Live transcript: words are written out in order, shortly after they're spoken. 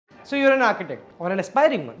So you're an architect or an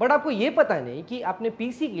aspiring one, but आपको ये पता नहीं कि आपने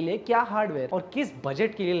पीसी के लिए क्या हार्डवेयर और किस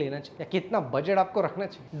बजट के लिए लेना चाहिए या कितना बजट आपको रखना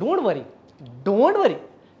चाहिए. Don't worry, don't worry,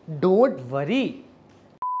 don't worry.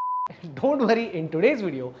 Don't worry, in today's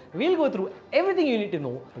video, we'll go through everything you need to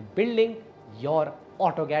know for building your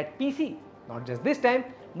AutoCAD PC. Not just this time,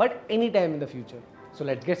 but any time in the future. So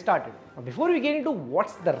let's get started. Now, before we get into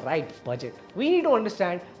what's the right budget, we need to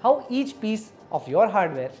understand how each piece of your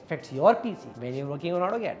hardware affects your PC when you're working on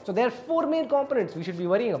AutoCAD. So there are 4 main components we should be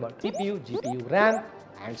worrying about: CPU, GPU, RAM,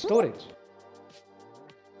 and storage.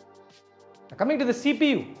 Now, coming to the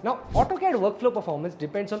CPU. Now, AutoCAD workflow performance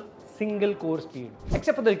depends on single core speed,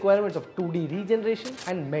 except for the requirements of 2D regeneration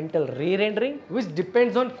and mental re-rendering, which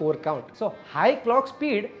depends on core count. So high clock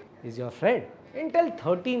speed is your friend. Intel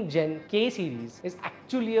 13 Gen K series is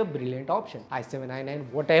actually a brilliant option. i7, i9,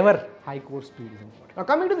 whatever high core speed is important. Now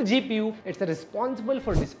coming to the GPU, it's responsible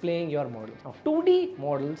for displaying your model. Now 2D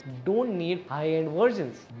models don't need high-end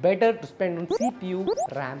versions. Better to spend on CPU,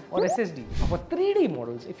 RAM or SSD. Now for 3D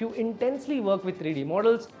models, if you intensely work with 3D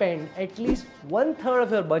models, spend at least 1/3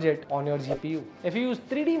 of your budget on your GPU. If you use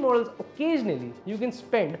 3D models occasionally, you can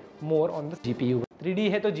spend more on the GPU. 3D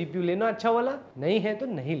है तो GPU लेना अच्छा वाला, नहीं है तो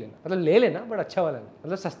नहीं लेना. मतलब ले लेना बट अच्छा वाला नहीं,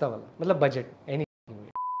 मतलब सस्ता वाला, मतलब budget.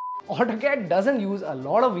 AutoCAD doesn't use a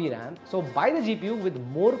lot of VRAM, so buy the GPU with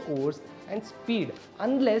more cores and speed,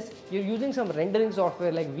 unless you're using some rendering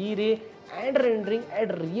software like V-Ray and rendering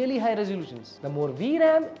at really high resolutions. The more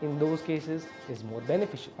VRAM in those cases is more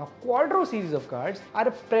beneficial. Now, Quadro series of cards are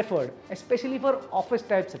preferred, especially for office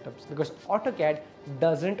type setups, because AutoCAD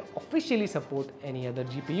doesn't officially support any other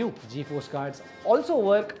GPU. GeForce cards also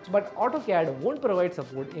work, but AutoCAD won't provide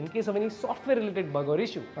support in case of any software related bug or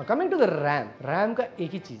issue. Now coming to the RAM का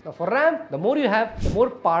एक ही चीज. Now for RAM, the more you have, the more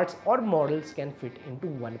parts or models can fit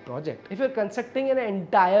into one project. If you're constructing an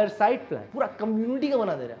entire site plan, पूरा community का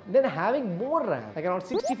बना दे रहा है, then having more RAM, like around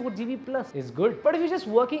 64 GB plus, is good. But if you're just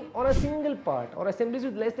working on a single part or assemblies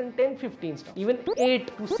with less than 10-15 stuff, even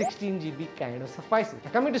 8 to 16 GB kind of suffices.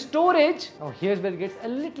 Now coming to storage, now here's where it gets a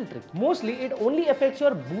little tricky. Mostly it only affects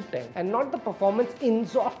your boot time and not the performance in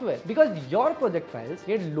software, because your project files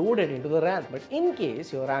get loaded into the RAM. But in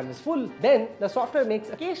case your RAM is full, then the software makes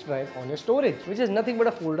a cache drive on your storage, which is nothing but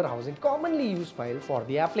a folder housing commonly used file for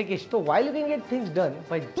the application. So while you can get things done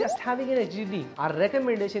by just having an HDD, our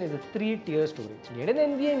recommendation is a 3-tier storage. Get an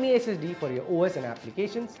NVMe SSD for your OS and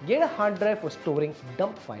applications, get a hard drive for storing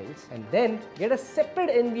dump files, and then get a separate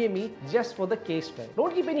NVMe just for the cache drive.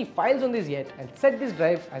 Don't keep any files on this yet, and set this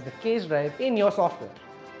drive as the cache drive in your software.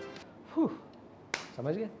 Whew.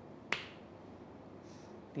 समझ गए?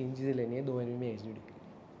 3 चीजें लेनी है 2 NVMe HDD.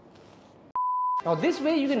 Now this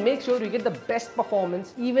way you can make sure you get the best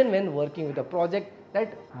performance even when working with a project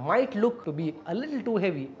that might look to be a little too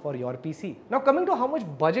heavy for your PC. Now coming to how much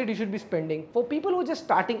budget you should be spending, for people who are just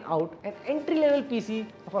starting out, an entry-level PC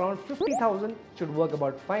of around 50,000 should work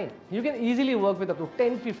about fine. You can easily work with up to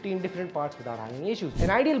 10-15 different parts without having issues.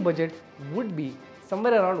 An ideal budget would be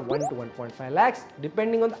somewhere around 1 to 1.5 lakhs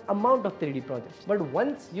depending on the amount of 3D projects. But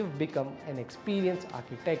once you've become an experienced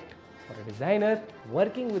architect or a designer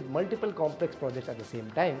working with multiple complex projects at the same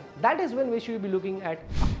time, that is when we should be looking at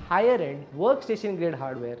higher end workstation grade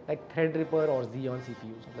hardware like Threadripper or Xeon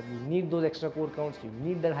CPUs. But you need those extra core counts, you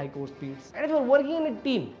need that high core speeds. And if you're working in a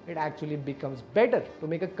team, it actually becomes better to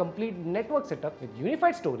make a complete network setup with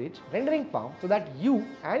unified storage, rendering farm, so that you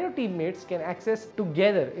and your teammates can access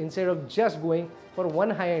together instead of just going for one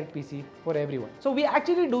high-end PC for everyone. So we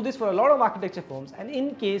actually do this for a lot of architecture firms, and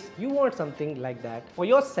in case you want something like that for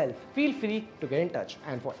yourself, feel free to get in touch.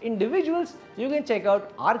 And for individuals, you can check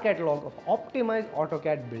out our catalog of optimized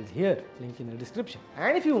AutoCAD builds here, link in the description.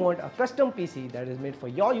 And if you want a custom PC that is made for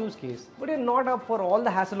your use case, but you're not up for all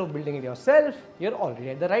the hassle of building it yourself, you're already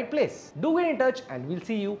at the right place. Do get in touch and we'll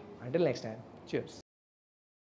see you until next time. Cheers.